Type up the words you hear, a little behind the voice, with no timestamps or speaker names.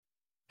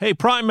Hey,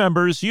 Prime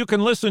members, you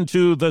can listen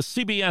to the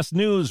CBS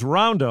News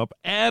Roundup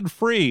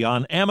ad-free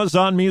on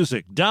Amazon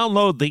Music.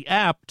 Download the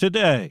app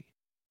today.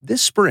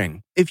 This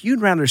spring, if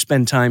you'd rather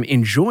spend time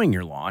enjoying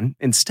your lawn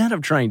instead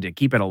of trying to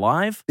keep it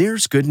alive,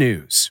 there's good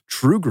news.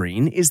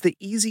 TruGreen is the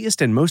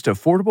easiest and most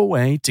affordable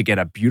way to get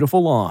a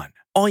beautiful lawn.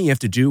 All you have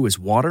to do is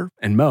water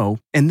and mow,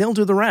 and they'll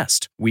do the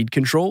rest. Weed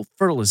control,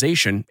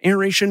 fertilization,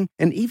 aeration,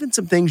 and even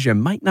some things you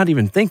might not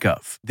even think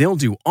of. They'll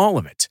do all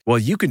of it, while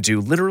you can do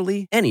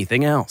literally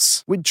anything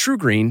else. With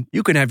TruGreen,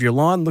 you can have your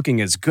lawn looking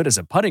as good as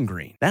a putting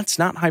green. That's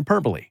not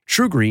hyperbole.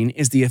 TruGreen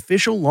is the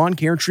official lawn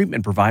care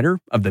treatment provider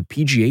of the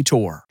PGA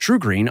Tour.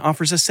 TruGreen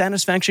offers a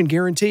satisfaction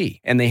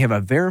guarantee, and they have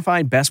a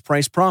verified best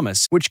price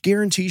promise, which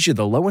guarantees you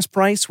the lowest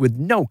price with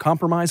no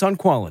compromise on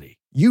quality.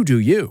 You do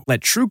you. Let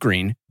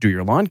TruGreen do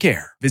your lawn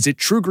care. Visit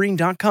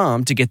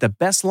TruGreen.com to get the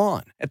best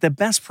lawn at the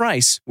best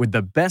price with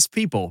the best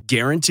people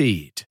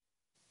guaranteed.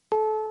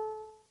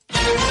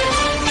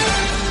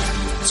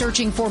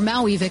 Searching for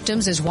Maui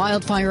victims as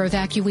wildfire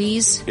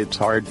evacuees. It's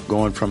hard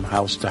going from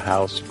house to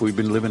house. We've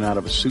been living out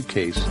of a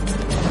suitcase.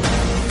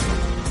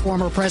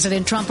 Former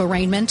President Trump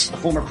arraignment. The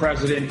former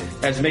president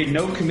has made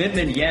no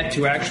commitment yet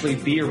to actually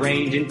be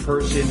arraigned in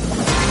person.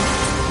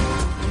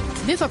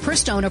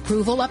 Mifepristone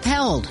approval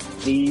upheld.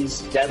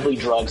 These deadly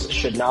drugs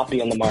should not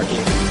be on the market.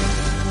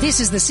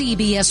 This is the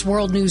CBS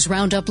World News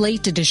Roundup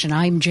Late Edition.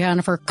 I'm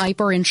Jennifer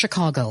Kuiper in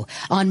Chicago.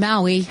 On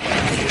Maui,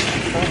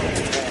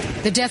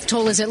 the death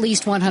toll is at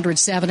least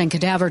 107 and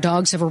cadaver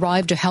dogs have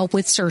arrived to help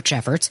with search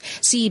efforts.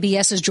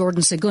 CBS's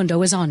Jordan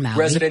Segundo is on Maui.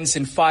 Residents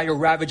in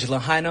fire-ravaged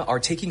Lahaina are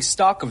taking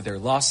stock of their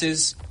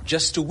losses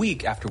just a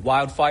week after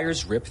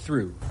wildfires ripped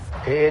through.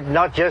 It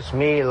not just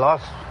me,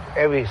 lost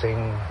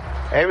everything,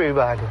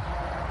 everybody.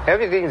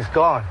 Everything's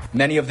gone.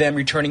 Many of them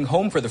returning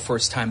home for the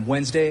first time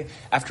Wednesday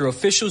after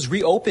officials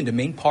reopened a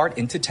main part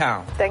into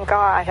town. Thank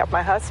God I have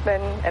my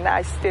husband and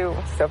I still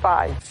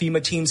survive.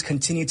 FEMA teams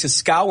continue to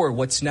scour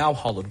what's now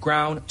hollowed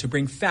ground to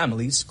bring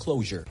families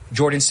closure.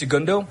 Jordan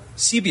Segundo,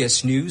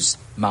 CBS News,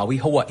 Maui,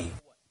 Hawaii.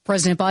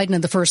 President Biden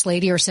and the First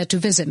Lady are set to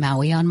visit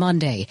Maui on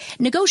Monday.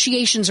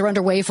 Negotiations are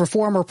underway for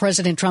former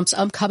President Trump's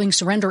upcoming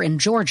surrender in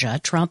Georgia.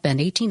 Trump and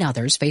 18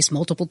 others face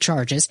multiple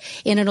charges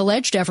in an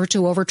alleged effort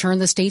to overturn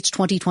the state's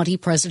 2020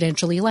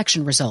 presidential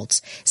election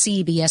results.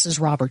 CBS's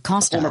Robert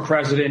Costa. The former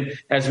president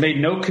has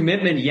made no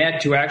commitment yet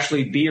to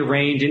actually be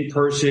arraigned in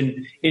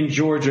person in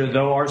Georgia,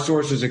 though our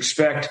sources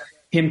expect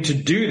him to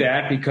do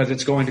that because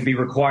it's going to be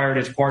required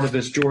as part of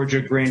this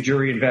Georgia grand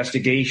jury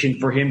investigation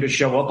for him to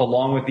show up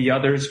along with the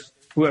others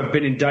who have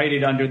been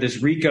indicted under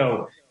this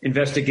RICO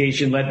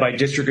investigation led by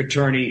District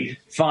Attorney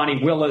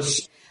Fani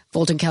Willis.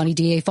 Fulton County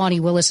DA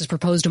Fani Willis has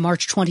proposed a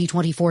March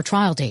 2024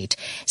 trial date.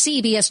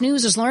 CBS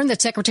News has learned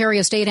that Secretary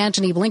of State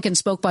Antony Blinken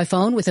spoke by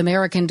phone with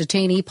American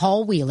detainee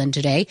Paul Whelan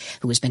today,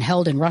 who has been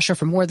held in Russia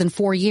for more than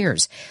 4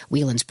 years.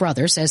 Whelan's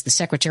brother says the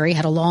secretary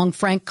had a long,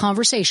 frank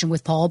conversation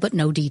with Paul, but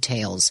no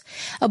details.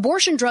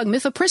 Abortion drug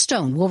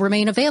mifepristone will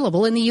remain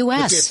available in the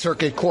U.S. The Fifth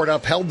Circuit Court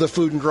upheld the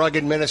Food and Drug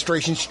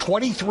Administration's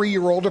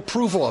 23-year-old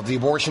approval of the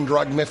abortion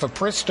drug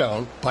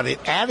mifepristone, but it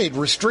added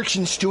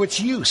restrictions to its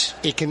use.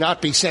 It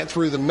cannot be sent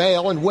through the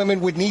mail, and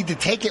women would need to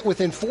take it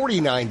within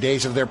 49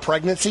 days of their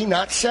pregnancy,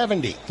 not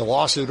 70. The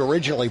lawsuit,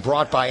 originally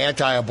brought by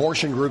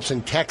anti-abortion groups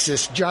in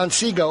Texas. John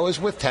Seago is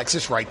with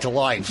Texas Right to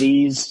Life.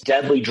 These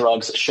deadly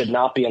drugs should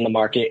not be on the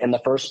market in the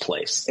first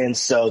place. And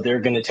so they're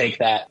going to take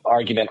that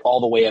argument all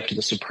the way up to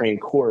the Supreme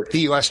Court. The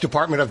U.S.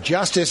 Department of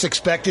Justice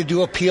expected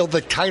to appeal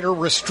the tighter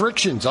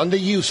restrictions on the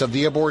use of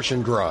the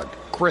abortion drug.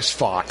 Chris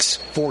Fox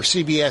for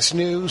CBS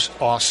News,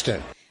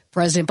 Austin.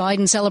 President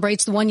Biden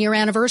celebrates the one-year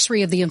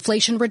anniversary of the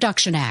Inflation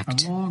Reduction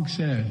Act. I've long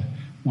said,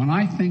 when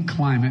I think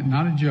climate,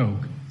 not a joke,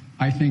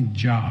 I think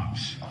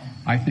jobs.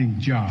 I think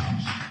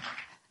jobs.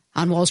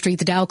 On Wall Street,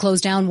 the Dow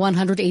closed down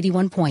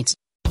 181 points.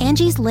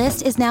 Angie's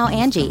List is now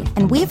Angie,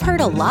 and we've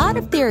heard a lot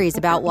of theories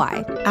about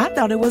why. I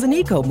thought it was an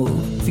eco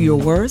move. Fewer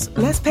words,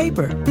 less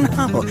paper.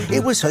 No,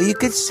 it was so you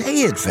could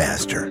say it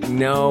faster.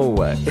 No,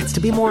 it's to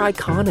be more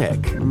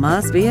iconic.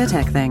 Must be a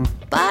tech thing.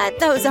 But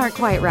those aren't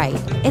quite right.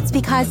 It's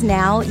because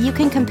now you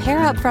can compare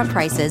upfront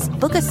prices,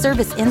 book a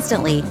service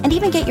instantly, and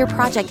even get your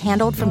project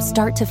handled from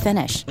start to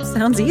finish.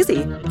 Sounds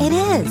easy. It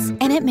is,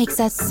 and it makes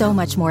us so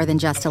much more than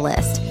just a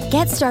list.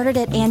 Get started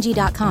at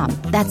Angie.com.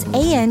 That's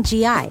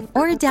ANGI,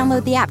 or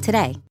download the app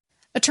today.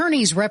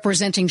 Attorneys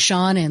representing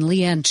Sean and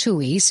Leanne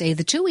Toohey say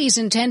the Tooheys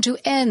intend to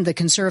end the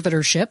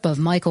conservatorship of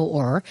Michael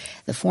Oher.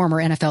 The former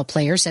NFL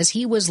player says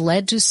he was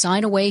led to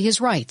sign away his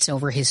rights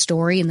over his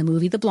story in the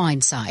movie The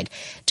Blind Side.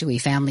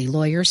 Toohey family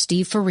lawyer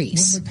Steve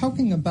Faris. When we're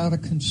talking about a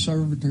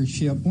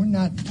conservatorship, we're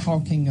not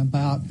talking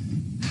about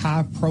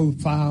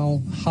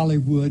high-profile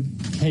Hollywood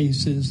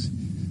cases.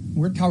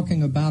 We're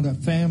talking about a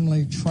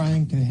family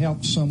trying to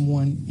help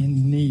someone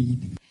in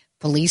need.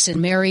 Police in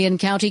Marion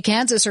County,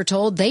 Kansas are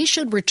told they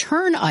should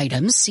return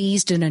items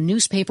seized in a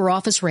newspaper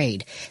office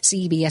raid.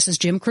 CBS's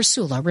Jim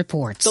Krasula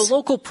reports. The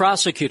local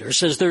prosecutor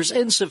says there's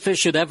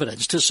insufficient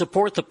evidence to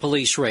support the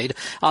police raid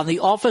on the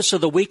office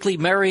of the weekly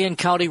Marion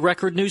County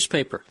Record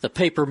newspaper. The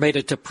paper made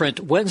it to print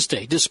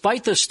Wednesday,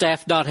 despite the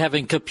staff not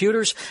having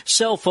computers,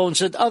 cell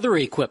phones, and other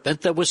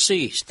equipment that was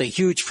seized. The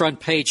huge front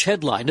page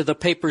headline of the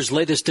paper's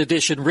latest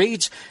edition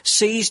reads,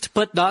 "Seized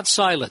but not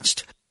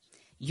silenced."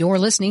 You're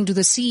listening to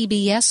the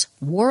CBS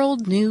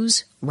World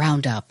News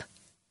Roundup.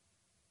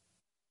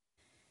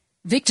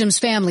 Victims'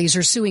 families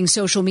are suing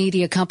social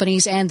media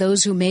companies and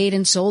those who made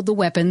and sold the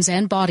weapons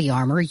and body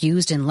armor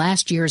used in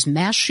last year's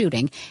mass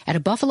shooting at a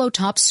Buffalo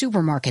Top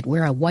supermarket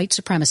where a white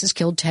supremacist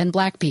killed 10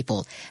 black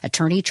people.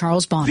 Attorney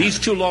Charles Bonner. These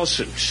two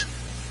lawsuits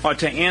are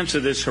to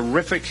answer this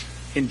horrific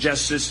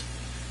injustice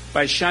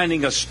by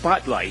shining a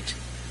spotlight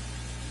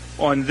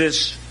on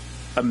this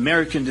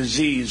American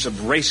disease of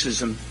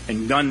racism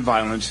and gun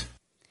violence.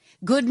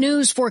 Good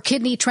news for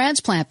kidney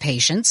transplant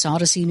patients.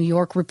 Odyssey New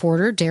York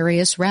reporter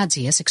Darius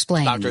Radzius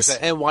explains. Doctors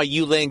at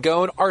NYU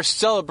Langone are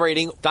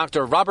celebrating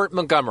Dr. Robert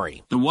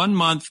Montgomery. The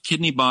 1-month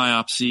kidney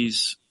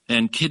biopsies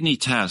and kidney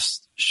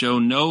tests show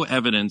no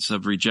evidence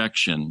of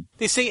rejection.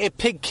 They say a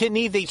pig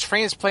kidney they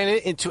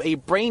transplanted into a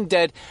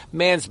brain-dead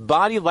man's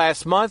body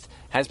last month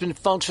has been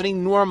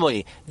functioning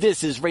normally.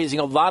 This is raising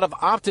a lot of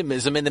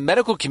optimism in the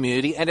medical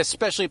community and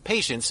especially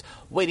patients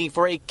waiting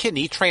for a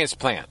kidney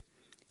transplant.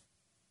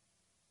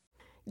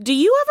 Do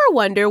you ever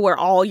wonder where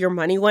all your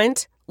money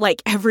went?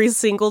 Like every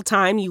single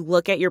time you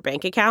look at your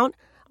bank account?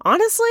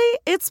 Honestly,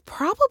 it's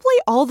probably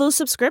all those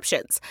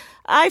subscriptions.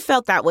 I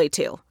felt that way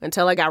too,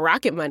 until I got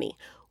Rocket Money.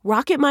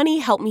 Rocket Money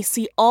helped me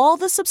see all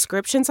the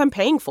subscriptions I'm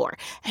paying for,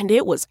 and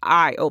it was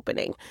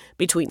eye-opening.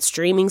 Between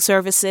streaming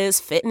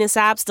services, fitness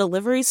apps,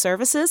 delivery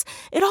services,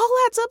 it all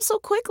adds up so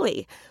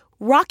quickly.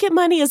 Rocket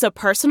Money is a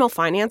personal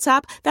finance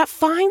app that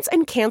finds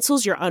and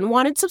cancels your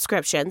unwanted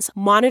subscriptions,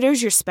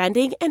 monitors your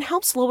spending, and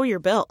helps lower your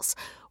bills.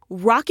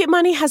 Rocket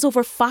Money has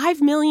over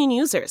 5 million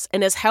users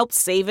and has helped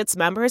save its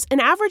members an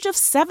average of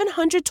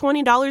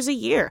 $720 a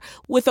year,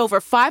 with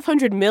over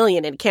 500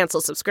 million in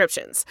canceled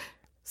subscriptions.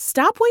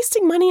 Stop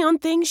wasting money on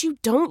things you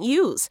don't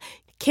use.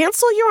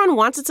 Cancel your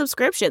unwanted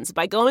subscriptions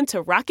by going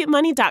to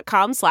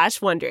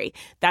rocketmoney.com/Wondery.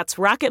 That's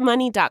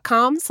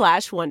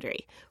rocketmoney.com/Wondery.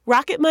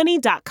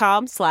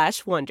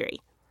 rocketmoney.com/Wondery.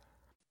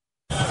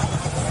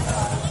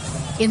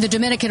 In the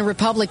Dominican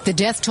Republic, the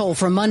death toll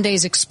from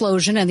Monday's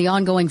explosion and the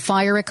ongoing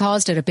fire it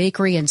caused at a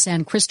bakery in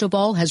San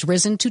Cristobal has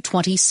risen to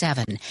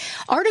 27.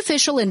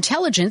 Artificial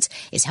intelligence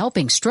is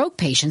helping stroke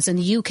patients in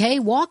the UK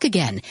walk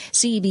again.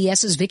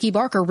 CBS's Vicky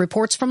Barker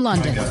reports from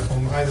London.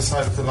 On either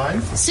side of the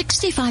line.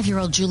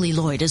 65-year-old Julie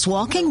Lloyd is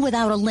walking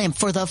without a limp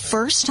for the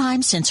first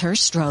time since her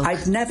stroke.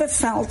 I've never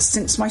felt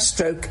since my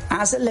stroke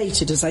as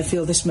elated as I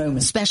feel this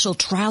moment. Special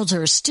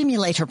trousers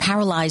stimulate her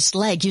paralyzed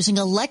leg using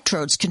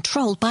electrodes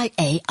controlled by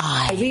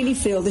AI. I really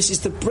feel this is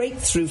the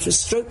breakthrough for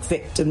stroke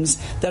victims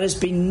that has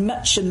been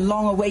much and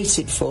long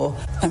awaited for.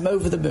 I'm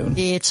over the moon.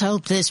 It's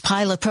hoped this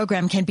pilot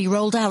program can be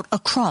rolled out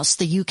across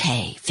the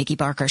UK. Vicky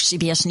Barker,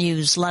 CBS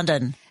News,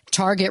 London.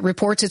 Target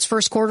reports its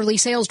first quarterly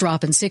sales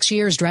drop in 6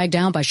 years, dragged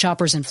down by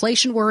shoppers'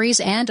 inflation worries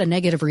and a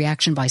negative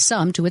reaction by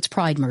some to its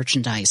Pride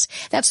merchandise.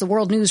 That's the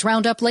World News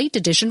Roundup Late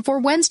Edition for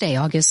Wednesday,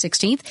 August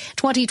 16th,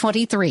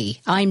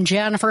 2023. I'm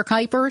Jennifer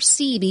Kuiper,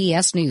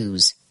 CBS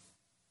News.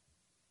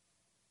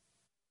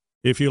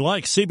 If you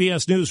like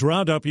CBS News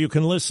Roundup, you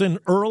can listen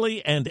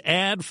early and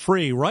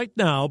ad-free right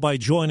now by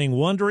joining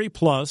Wondery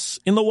Plus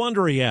in the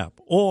Wondery app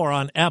or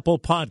on Apple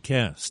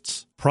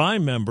Podcasts.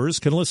 Prime members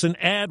can listen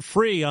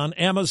ad-free on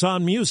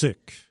Amazon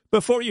Music.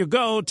 Before you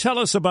go, tell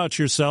us about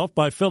yourself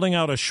by filling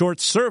out a short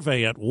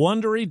survey at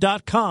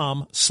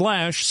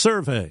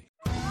Wondery.com/survey.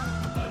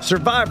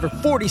 Survivor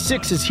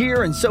 46 is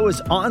here, and so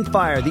is On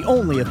Fire, the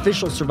only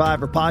official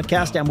Survivor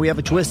podcast, and we have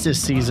a twist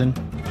this season.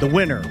 The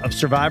winner of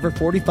Survivor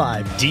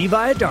 45, Dee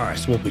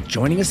Valladares, will be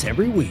joining us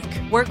every week.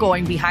 We're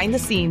going behind the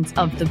scenes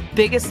of the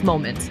biggest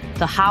moments,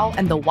 the how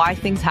and the why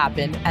things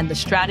happen, and the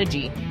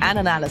strategy and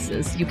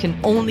analysis you can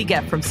only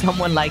get from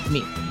someone like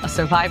me, a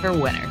Survivor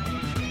winner.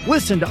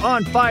 Listen to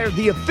On Fire,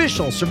 the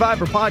official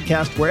Survivor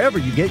podcast, wherever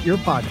you get your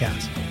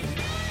podcasts.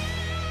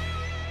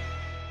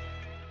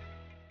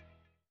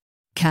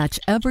 Catch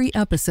every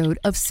episode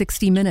of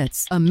 60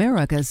 Minutes,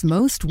 America's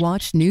most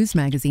watched news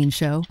magazine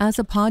show, as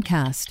a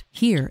podcast.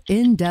 Hear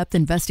in-depth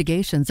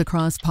investigations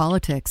across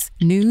politics,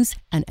 news,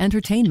 and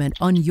entertainment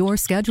on your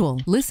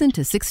schedule. Listen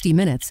to 60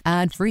 Minutes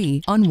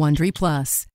ad-free on Wondery Plus.